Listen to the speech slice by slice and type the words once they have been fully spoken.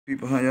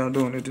People, how y'all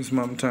doing at this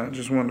moment in time?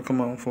 Just wanted to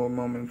come on for a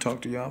moment and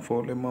talk to y'all for a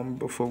little moment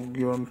before we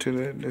get on to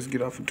that. Let's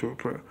get off into a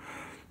prayer.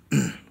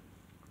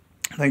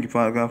 Thank you,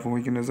 Father God, for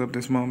waking us up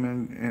this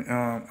moment and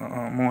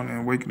morning,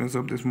 and waking us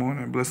up this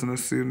morning, and blessing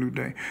us to see a new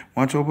day.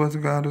 Watch over us,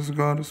 guide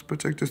us,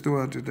 protect us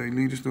throughout this day,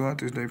 lead us throughout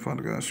this day,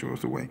 Father God, show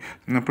us the way.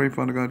 And I pray,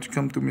 Father God, you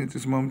come through me at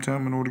this moment in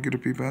time in order to get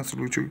the people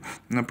absolute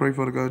truth. And I pray,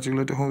 Father God, you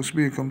let the Holy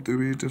Spirit come through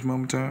me at this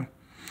moment in time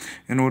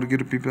in order to get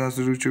the people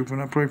absolute truth.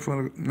 And I pray,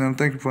 Father, now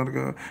thank you, Father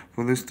God,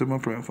 for this to my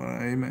prayer,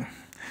 Father. Amen.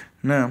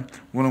 Now,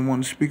 what I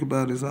want to speak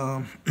about is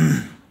all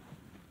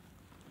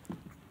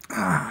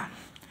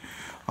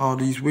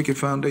these wicked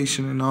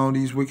foundations and all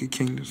these wicked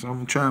kingdoms.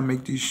 I'm trying to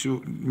make these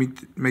short,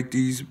 make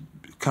these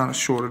kind of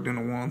shorter than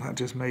the ones I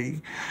just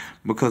made,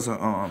 because of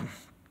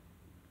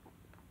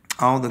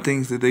all the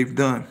things that they've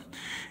done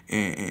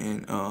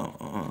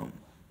and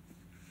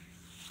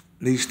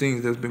these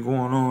things that's been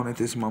going on at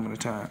this moment of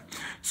time.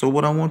 So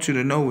what I want you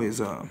to know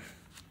is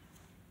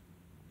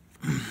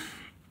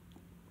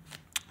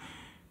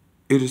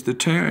it is the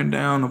tearing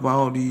down of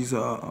all these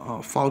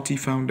faulty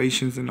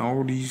foundations and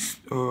all these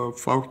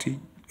faulty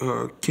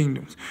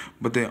kingdoms,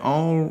 but they're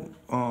all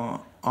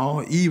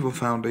evil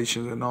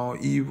foundations and all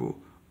evil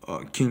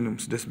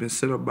kingdoms that's been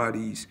set up by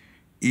these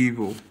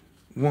evil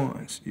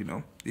ones,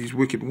 these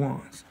wicked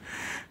ones.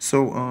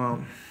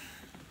 So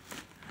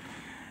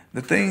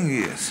the thing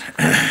is,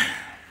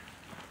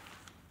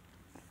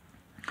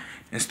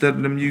 instead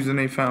of them using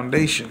their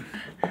foundation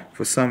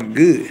for something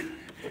good,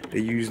 they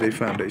use their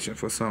foundation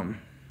for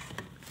something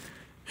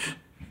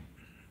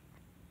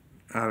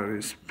out of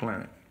this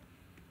planet.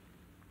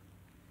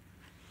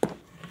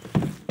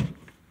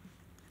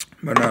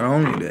 But not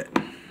only that,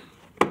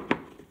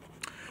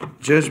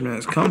 judgment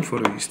has come for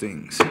these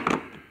things.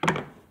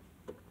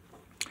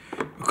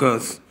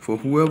 Because for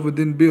whoever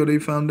didn't build a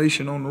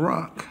foundation on the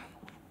rock,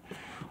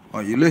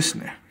 are you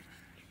listening?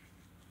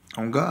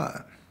 On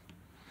God.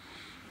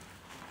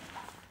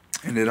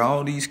 And that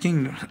all these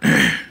kingdoms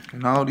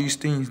and all these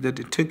things that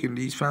they took and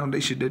these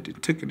foundations that they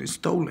took and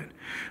stolen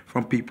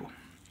from people,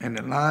 and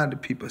they lied to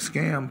people,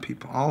 scammed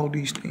people, all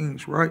these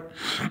things, right?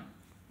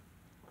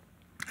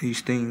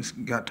 These things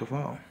got to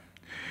fall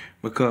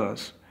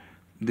because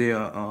they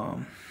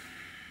are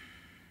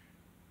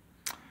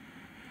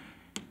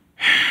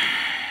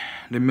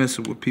they're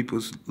messing with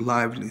people's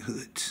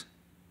livelihoods.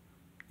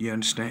 You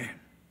understand?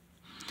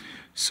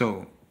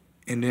 So,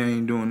 and they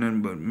ain't doing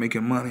nothing but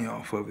making money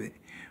off of it,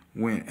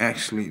 when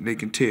actually they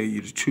can tell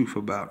you the truth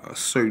about a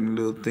certain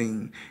little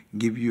thing,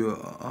 give you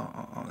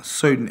a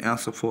certain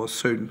answer for a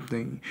certain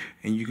thing,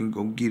 and you can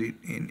go get it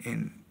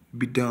and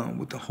be done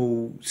with the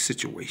whole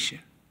situation.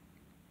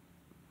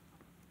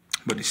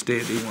 But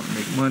instead, they want to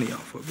make money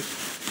off of it,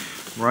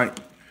 right?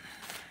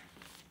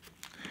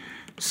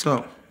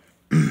 So,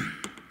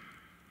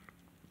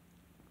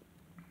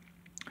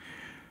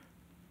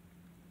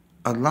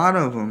 a lot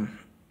of them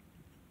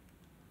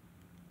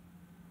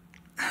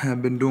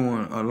have been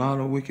doing a lot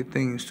of wicked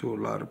things to a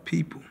lot of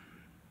people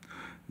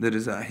that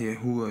is out here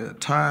who are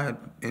tied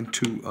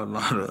into a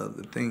lot of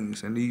other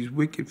things. And these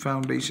wicked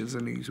foundations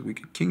and these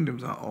wicked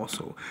kingdoms are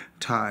also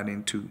tied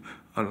into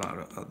a lot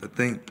of other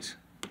things.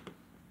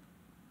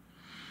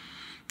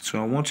 So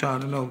I want y'all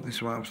to know, this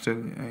is why I'm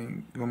telling you, I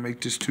ain't gonna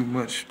make this too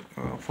much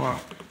far.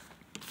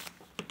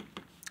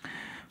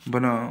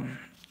 But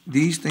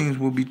these things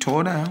will be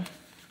tore down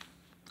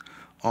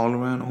all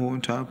around the whole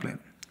entire planet.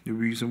 The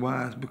reason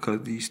why is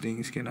because these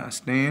things cannot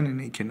stand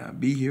and they cannot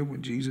be here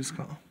when Jesus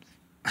comes.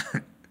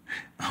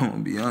 I'm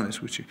going to be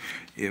honest with you.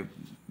 If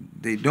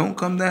they don't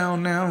come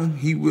down now,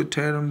 he will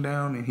tear them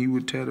down, and he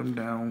will tear them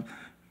down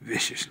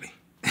viciously.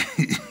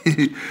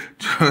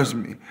 Trust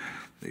me.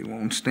 They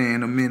won't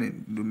stand a minute.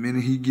 The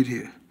minute he get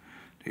here,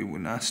 they will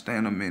not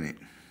stand a minute.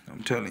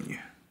 I'm telling you.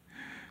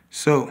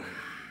 So,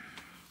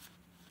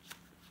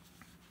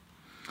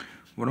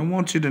 what I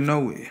want you to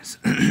know is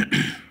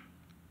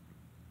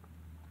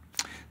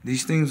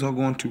these things are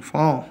going to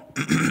fall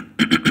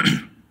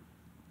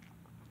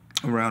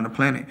around the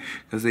planet,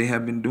 because they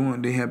have been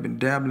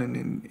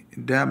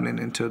dabbling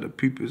into the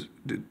people's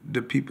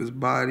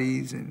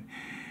bodies and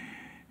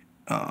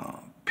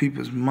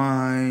people's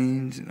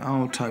minds and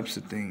all types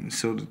of things.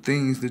 So the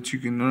things that you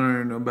can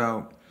learn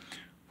about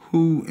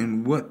who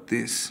and what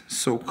this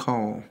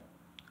so-called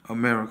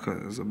America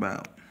is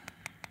about.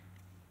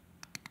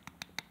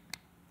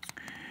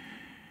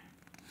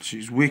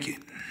 She's wicked.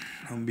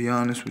 I'm gonna be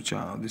honest with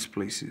y'all. This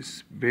place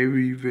is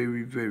very,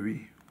 very,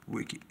 very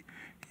wicked.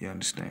 You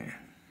understand?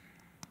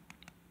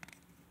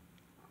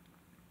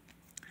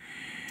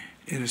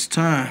 It is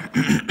time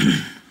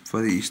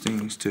for these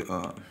things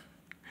to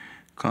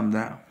come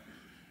down.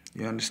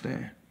 You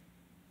understand?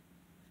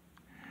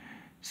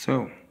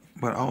 So,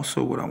 but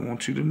also what I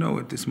want you to know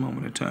at this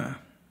moment in time,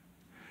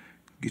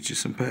 get you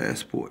some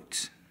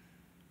passports.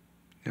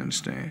 You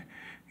understand?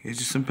 Get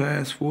you some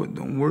passport.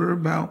 Don't worry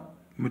about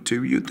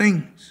material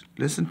things.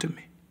 Listen to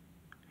me.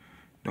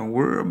 Don't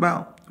worry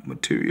about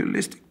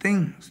materialistic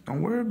things.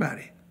 Don't worry about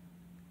it.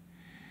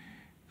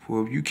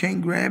 For if you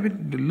can't grab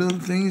it, the little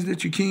things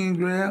that you can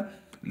grab,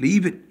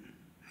 leave it.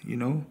 You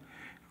know,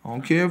 I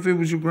don't care if it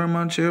was your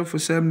grandma in jail for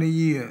 70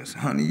 years,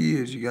 100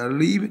 years. You got to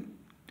leave it.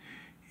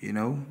 You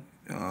know,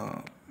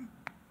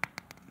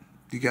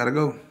 you got to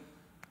go.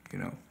 You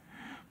know.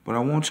 But I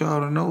want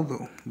y'all to know,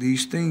 though,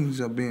 these things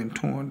are being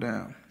torn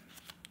down.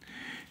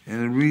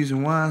 And the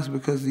reason why is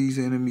because these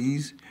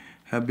enemies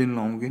have been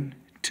longing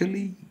to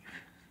leave.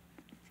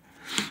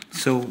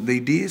 So they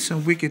did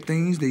some wicked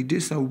things. They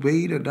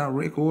disobeyed a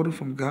direct order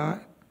from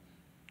God,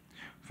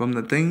 from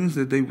the things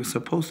that they were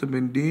supposed to have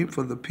been did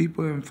for the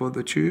people and for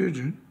the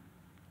children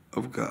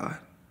of God.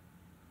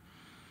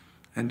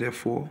 And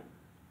therefore,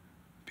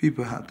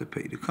 people have to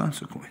pay the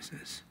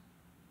consequences.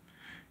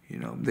 You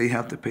know, they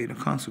have to pay the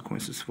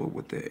consequences for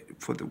what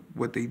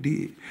they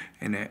did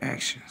and their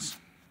actions.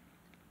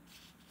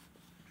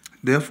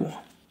 Therefore,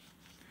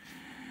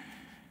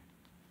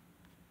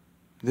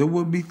 there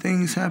will be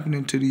things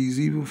happening to these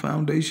evil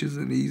foundations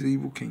and these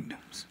evil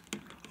kingdoms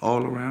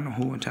all around the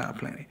whole entire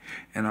planet.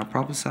 And I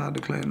prophesy,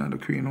 declare, and I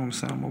decree, and on the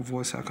sound of my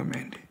voice I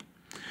command it.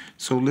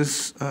 So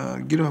let's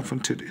get off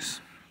into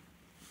this.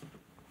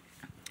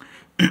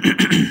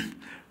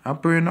 I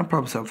pray and I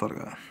prophesy, Father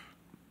God,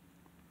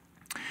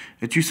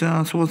 that you set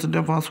our swords of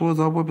death, our swords,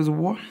 our weapons of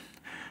war.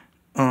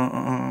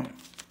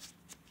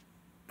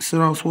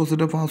 Set our swords of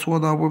death, our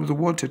swords, our weapons of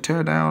war, to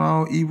tear down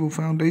all evil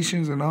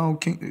foundations and all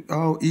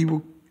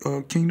evil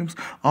kingdoms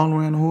all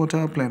around the whole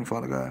entire planet,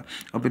 Father God.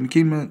 Up in the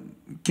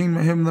kingdom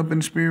of heaven, up in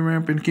the spirit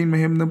realm, up in the kingdom of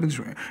heaven, up in the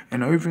realm,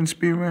 and the earth in the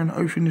spirit realm, the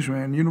earth in this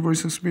realm, the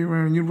universe in the spirit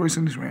realm, the universe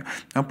in this realm.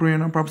 I pray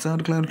and I prophesy, I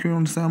declare, decree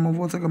on the sound of my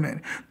voice I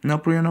command. And I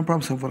pray and I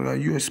prophesy, Father God,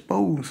 you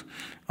expose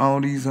all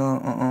these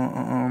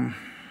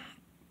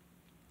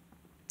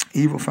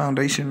evil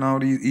foundation, all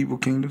these evil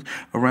kingdoms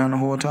around the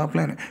whole entire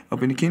planet.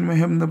 Up in the kingdom of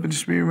heaven, up in the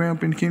spirit realm,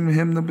 up in the kingdom of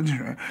heaven, up in this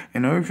realm.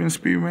 And the earth in the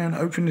spirit realm, the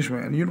earth in this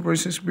realm. The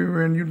universe in the spirit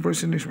realm, the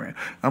universe in this realm.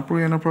 I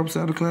pray and I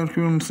prophesy, I declare,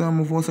 decree on the sound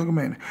of my voice I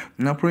command.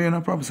 And I pray and I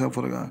prophesy,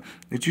 Father God,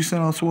 that you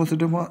send our swords to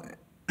divine.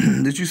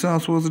 That you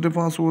sound swords of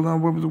defense, swords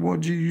on weapons of war.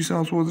 Jesus, you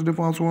sound swords of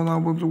defense, swords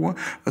on weapons of war.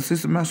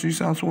 Assistant Master, you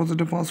sound swords of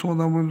defense, swords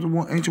on weapons of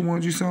war. Ancient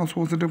Ones, you sound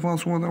swords of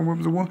defense, swords on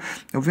weapons of war.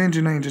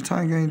 Avenging Angel,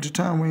 Tiger Angel,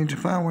 Time Angel,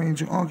 Fire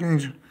Angel,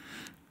 Archangel.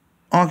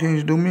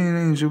 Archangel, Dominion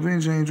Angel,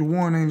 Avenge Angel,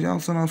 Warring Angel, y'all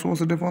send out swords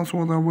of defense,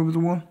 swords on weapons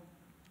of war.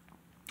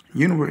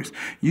 Universe,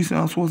 you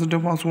send out swords of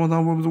defense, swords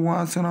on weapons of war.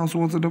 I send out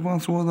swords of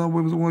defense, swords on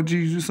weapons of war.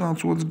 Jesus, you send out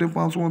swords of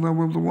defense, swords on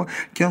weapons of war.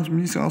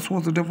 Councilman, you send out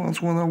swords of defense,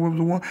 swords on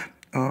weapons of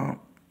war.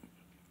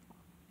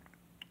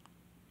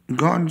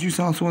 God, you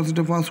saw swords of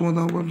defense, swords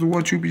on weapons of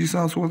war. Trooper, you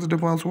saw swords of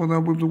defense, swords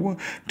on weapons of war.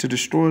 To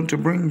destroy, to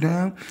bring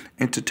down,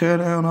 and to tear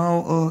down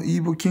all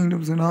evil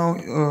kingdoms and all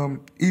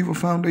evil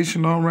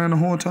foundation all around the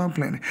whole entire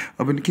planet.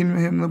 Up in the kingdom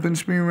of heaven, up in the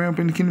spirit realm, up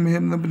in the kingdom of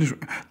heaven, up in this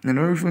realm. And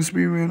the earth and the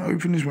spirit realm,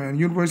 earth in this realm.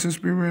 Universe and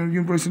spirit realm,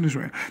 universe in this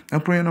realm. I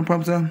pray and I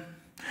prophesy.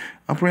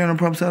 I pray and I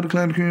prophesy,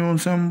 declare, decree on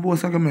the sound of my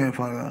voice like a man,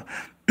 Father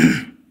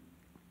God.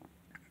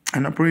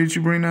 And I pray that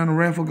you bring down the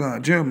wrath of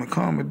God, judgment,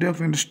 karma, death,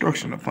 and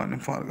destruction upon them,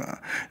 Father God.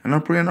 And I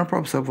pray and I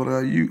prophesy,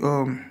 Father God,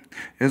 you,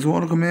 there's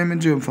order,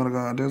 commandment, judgment, Father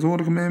God. There's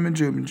order, commandment,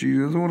 judgment, Jesus.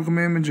 There's order,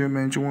 commandment,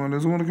 judgment, Ancient One.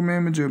 There's order,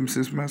 commandment, judgment,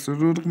 Sister Master.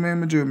 There's order,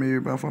 commandment, judgment,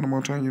 everybody, Father,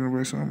 multi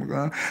universe, oh my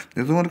God.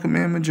 There's order,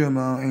 commandment,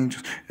 judgment, all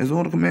angels. There's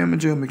order,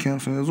 commandment, judgment,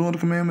 counsel. There's order,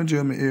 commandment,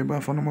 judgment,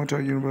 everybody, Father, multi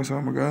universe,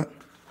 oh my God.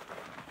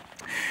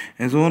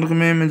 There's order,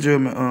 commandment,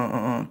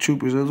 judgment,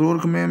 troopers. There's order,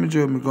 commandment,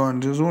 judgment,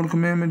 guardians. There's order,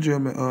 commandment,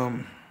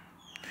 judgment,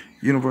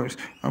 universe.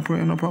 I pray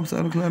and I prophesy,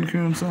 I declare, decree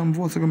on the sound of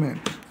my voice like a man.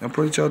 I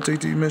pray that y'all take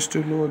these messages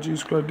to the Lord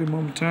Jesus Christ at this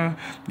moment in time.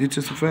 Get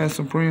just some fast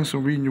and praying,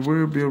 some reading your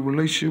word, build a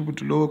relationship with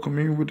the Lord,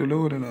 communion with the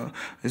Lord, and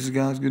this is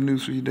God's good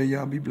news for you today.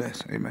 Y'all be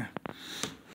blessed. Amen.